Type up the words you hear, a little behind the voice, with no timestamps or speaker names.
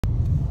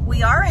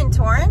We are in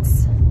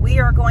Torrance. We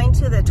are going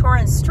to the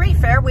Torrance Street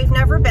Fair. We've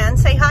never been.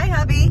 Say hi,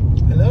 hubby.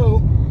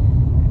 Hello.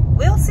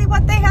 We'll see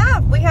what they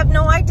have. We have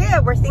no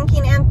idea. We're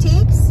thinking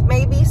antiques,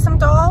 maybe some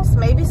dolls,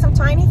 maybe some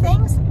tiny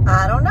things.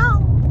 I don't know,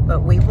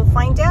 but we will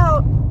find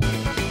out.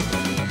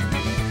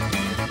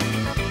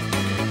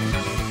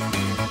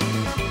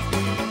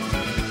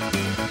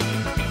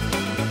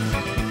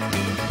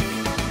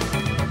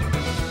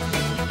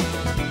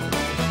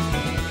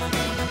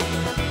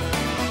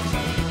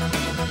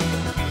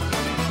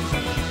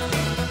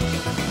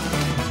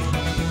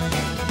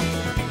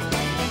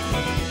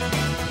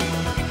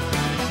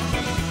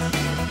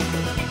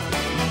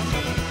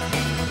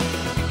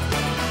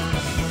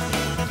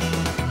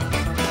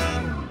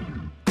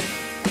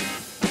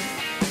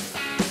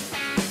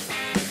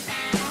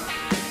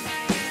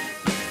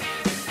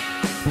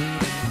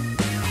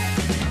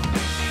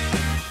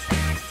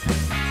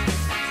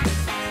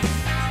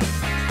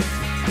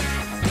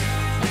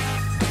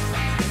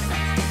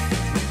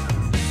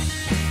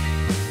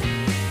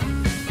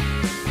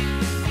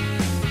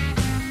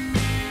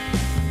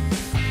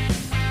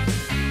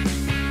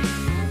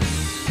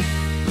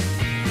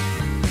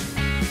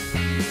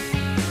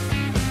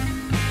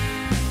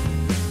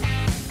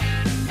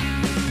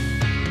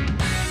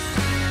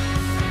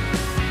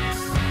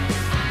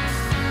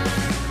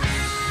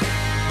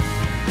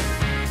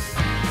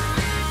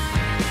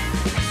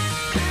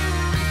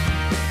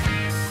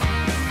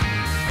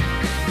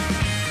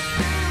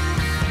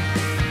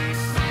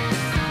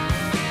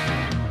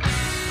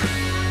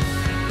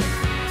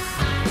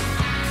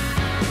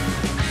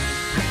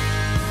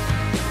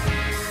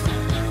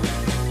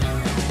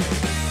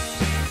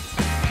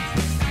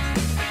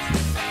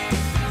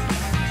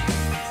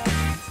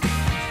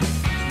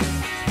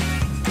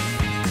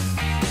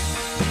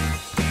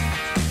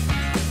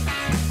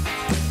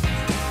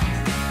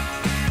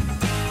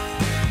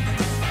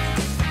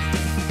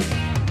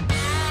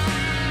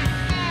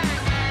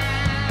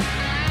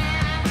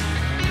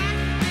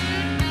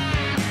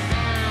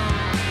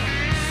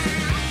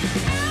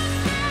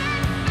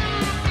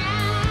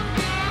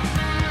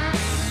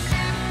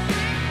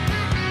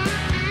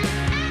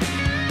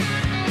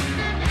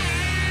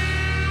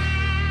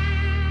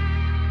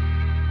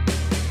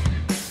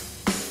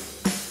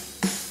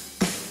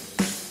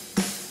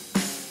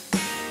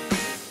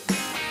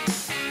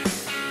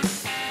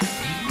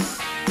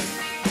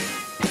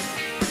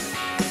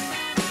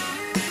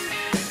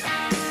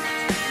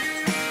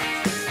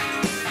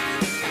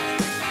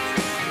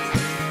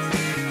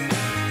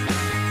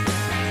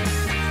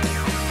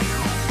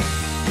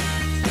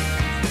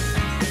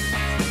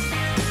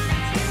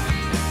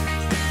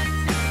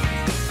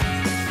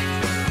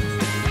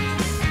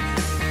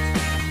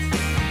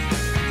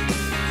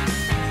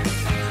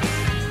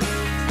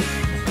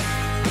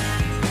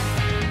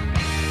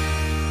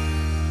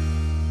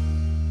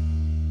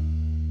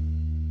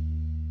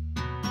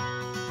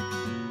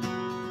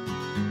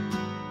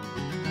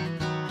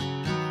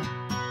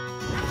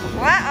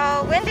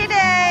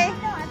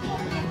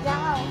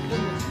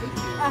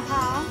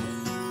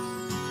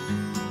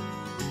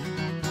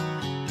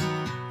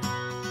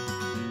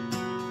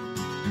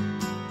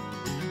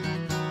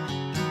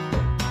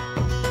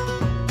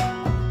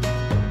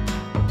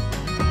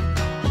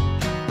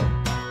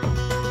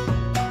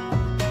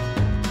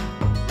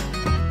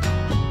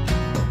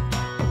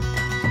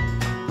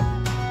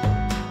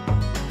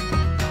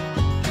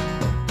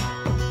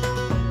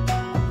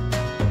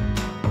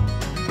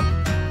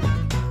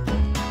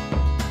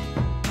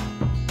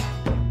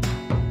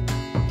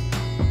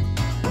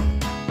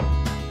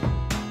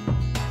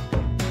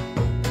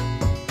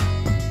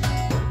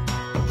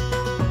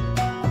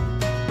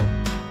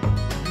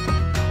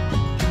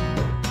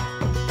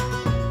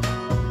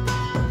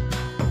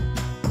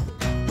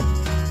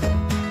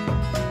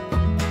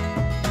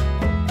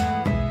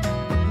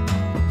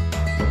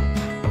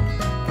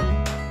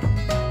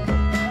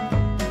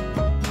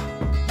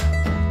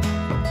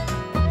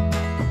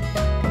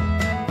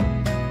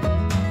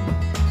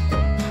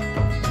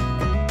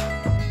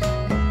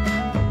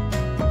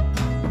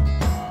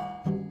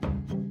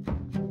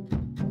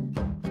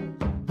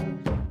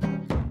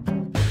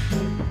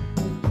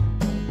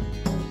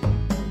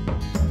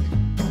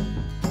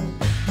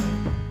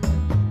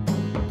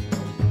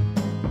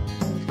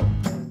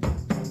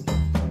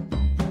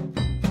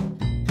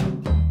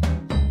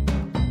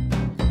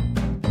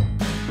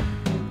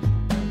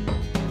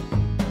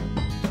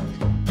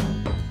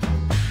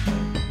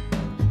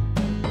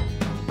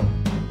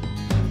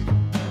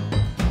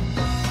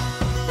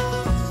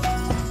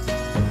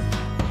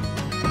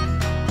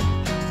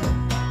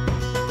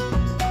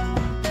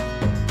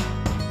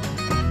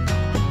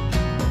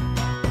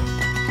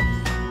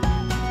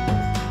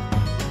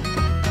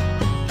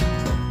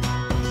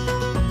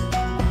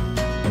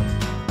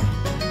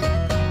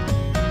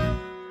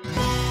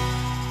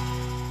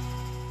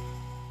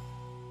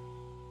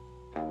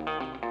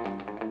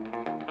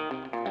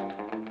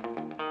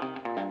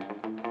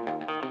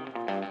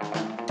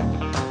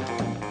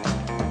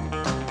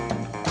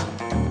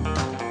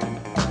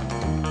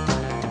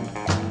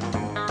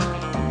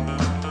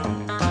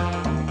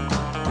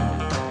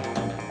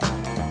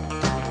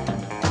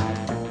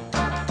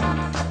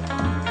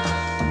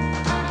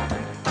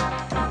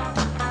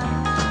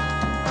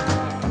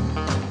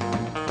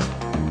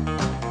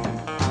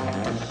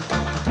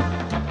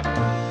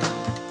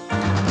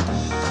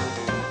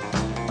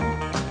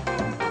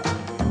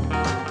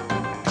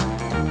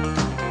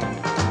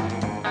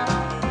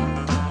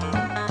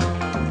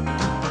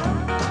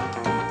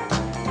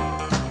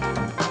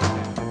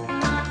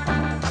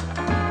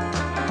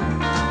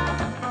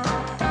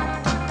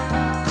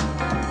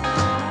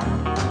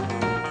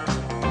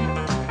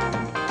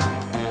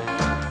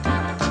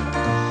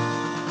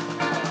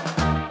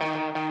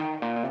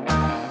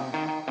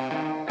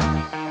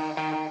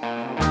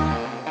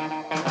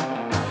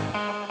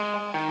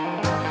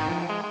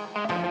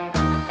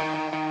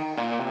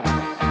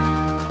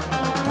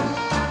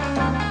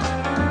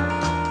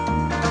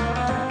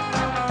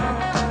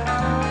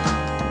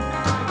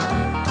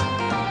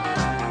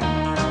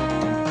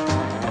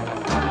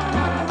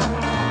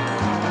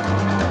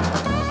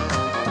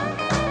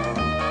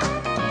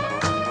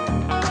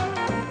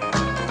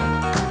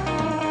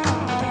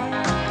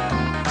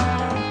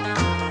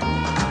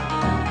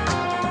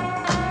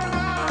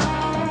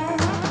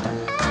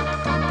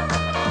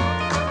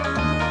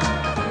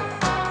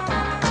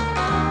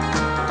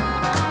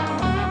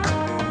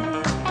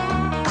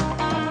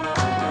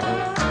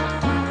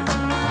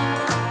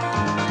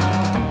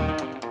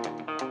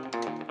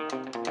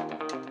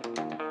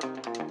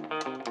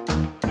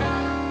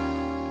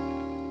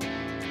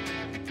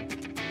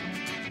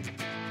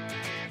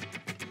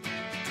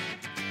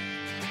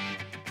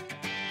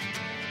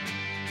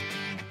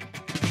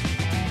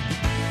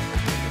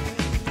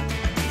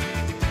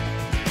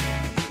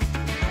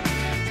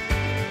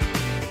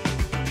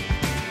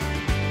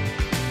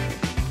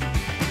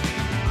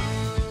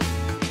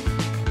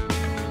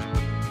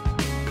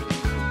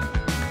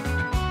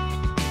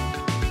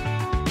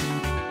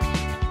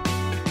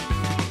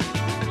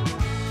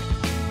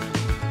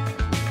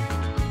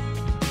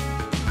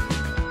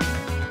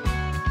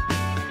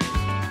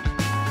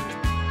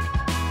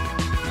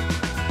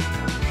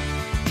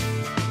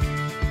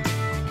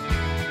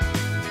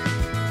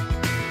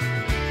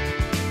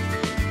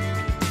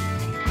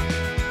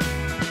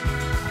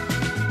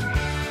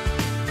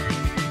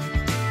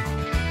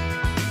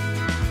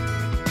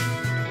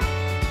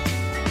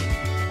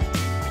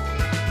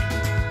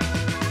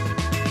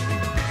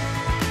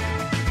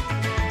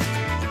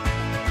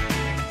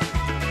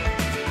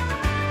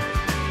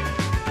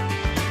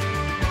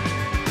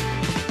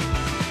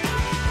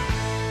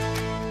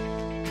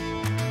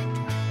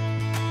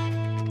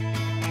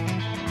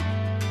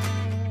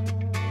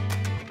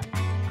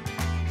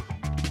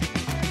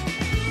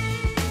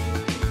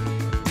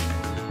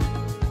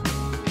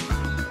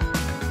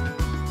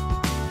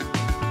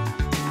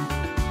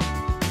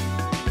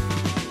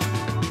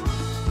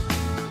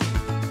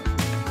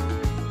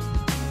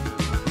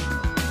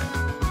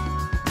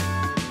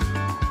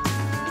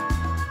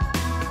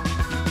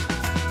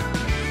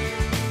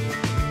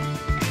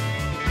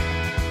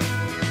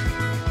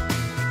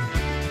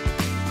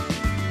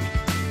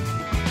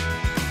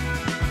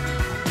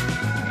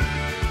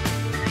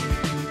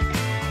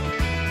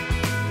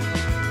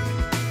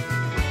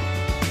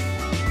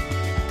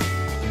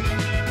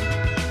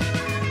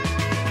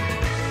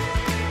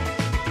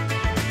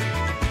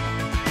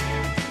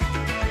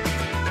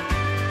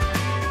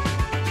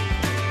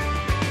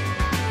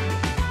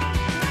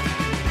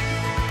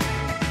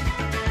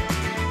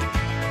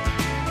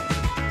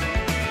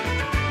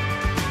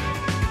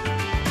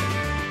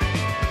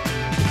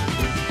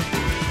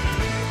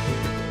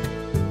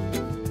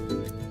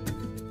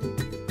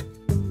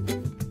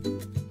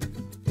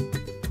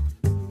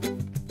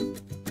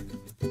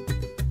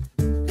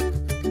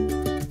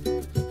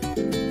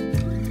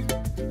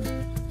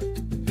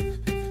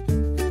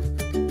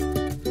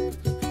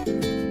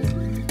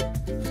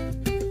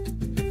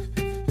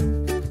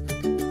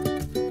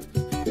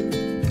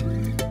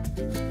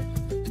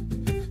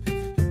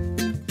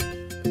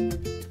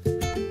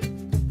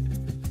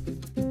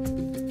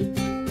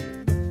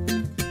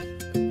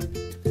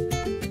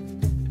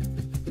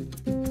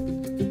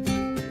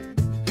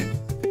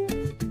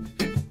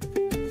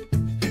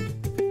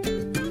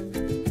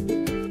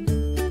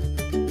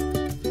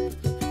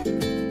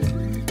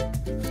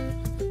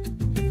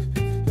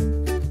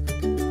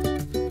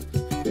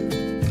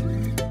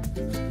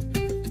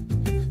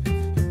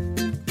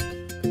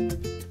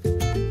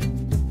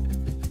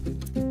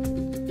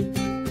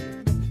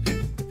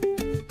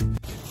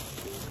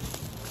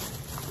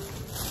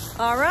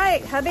 All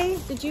right, hubby,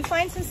 did you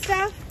find some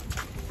stuff?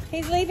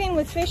 He's leaving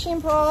with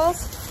fishing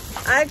poles.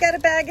 I've got a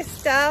bag of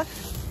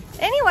stuff.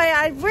 Anyway,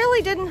 I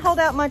really didn't hold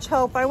out much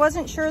hope. I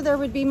wasn't sure there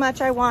would be much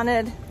I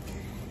wanted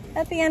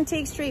at the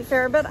Antique Street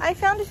Fair, but I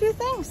found a few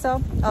things,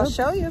 so I'll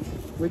show you.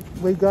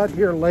 We got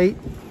here late.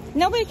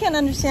 Nobody can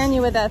understand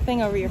you with that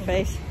thing over your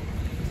face.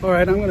 All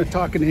right, I'm going to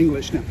talk in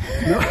English now.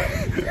 No.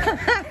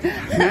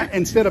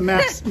 Instead of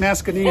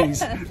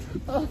Mascanese.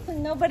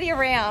 Nobody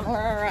around,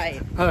 we're all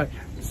right. All right,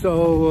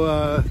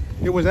 so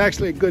it was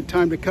actually a good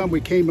time to come.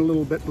 We came a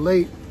little bit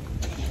late.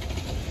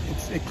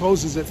 It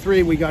closes at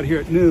 3, we got here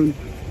at noon.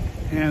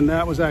 And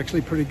that was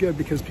actually pretty good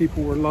because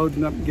people were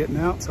loading up and getting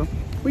out. So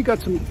we got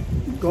some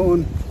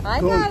going. I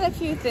got a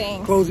few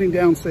things. Closing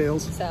down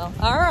sales. So,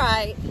 all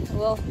right.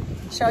 We'll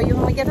show you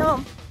when we get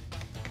home.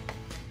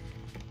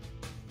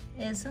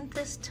 Isn't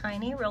this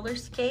tiny roller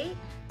skate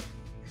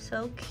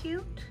so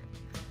cute?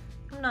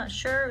 I'm not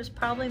sure. It was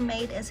probably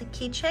made as a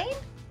keychain.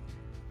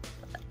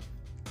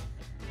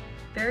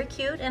 Very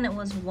cute, and it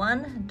was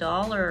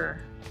 $1.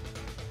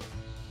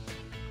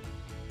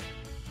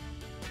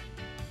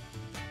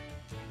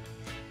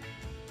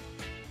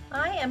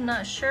 I am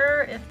not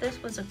sure if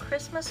this was a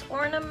Christmas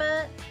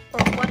ornament or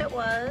what it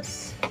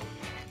was,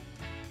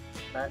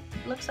 but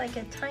looks like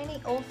a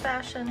tiny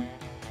old-fashioned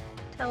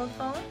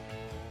telephone,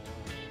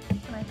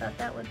 and I thought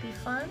that would be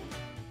fun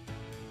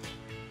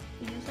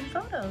to use in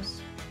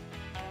photos.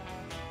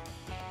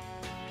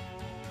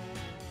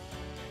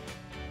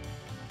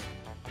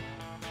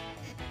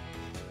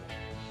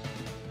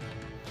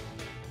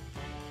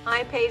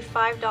 I paid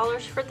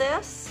 $5 for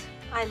this.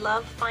 I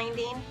love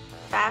finding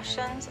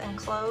fashions and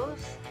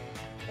clothes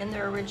in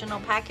their original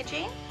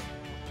packaging.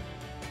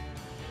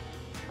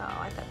 So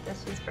I thought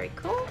this was very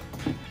cool.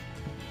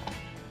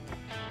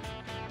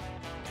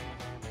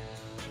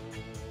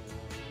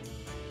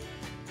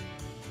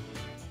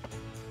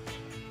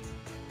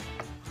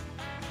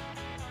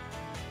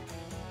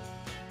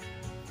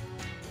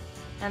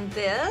 And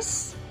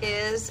this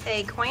is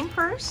a coin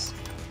purse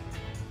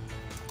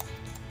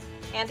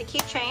and a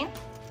keychain.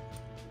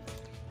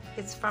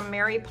 It's from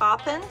Mary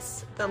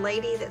Poppins, the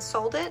lady that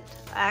sold it.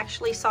 I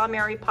actually saw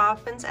Mary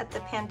Poppins at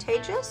the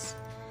Pantages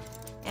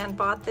and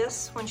bought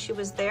this when she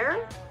was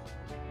there.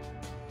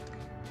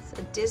 It's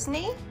a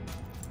Disney,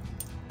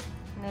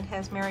 and it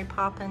has Mary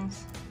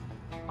Poppins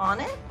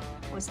on it.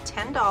 It was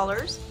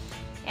 $10,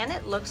 and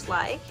it looks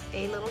like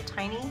a little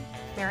tiny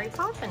Mary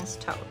Poppins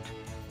tote.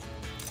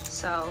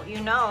 So, you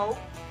know,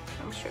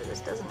 I'm sure this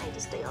doesn't need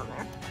to stay on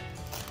there.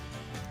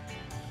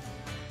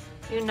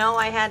 You know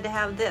I had to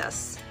have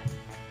this.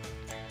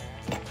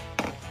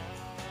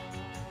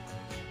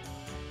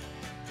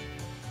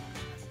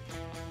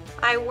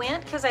 I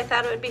went because I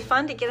thought it would be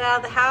fun to get out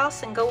of the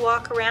house and go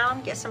walk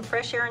around, get some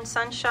fresh air and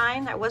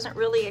sunshine. I wasn't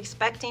really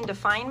expecting to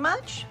find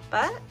much,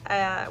 but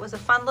it was a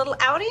fun little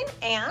outing,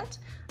 and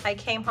I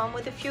came home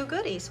with a few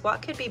goodies.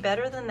 What could be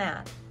better than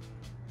that?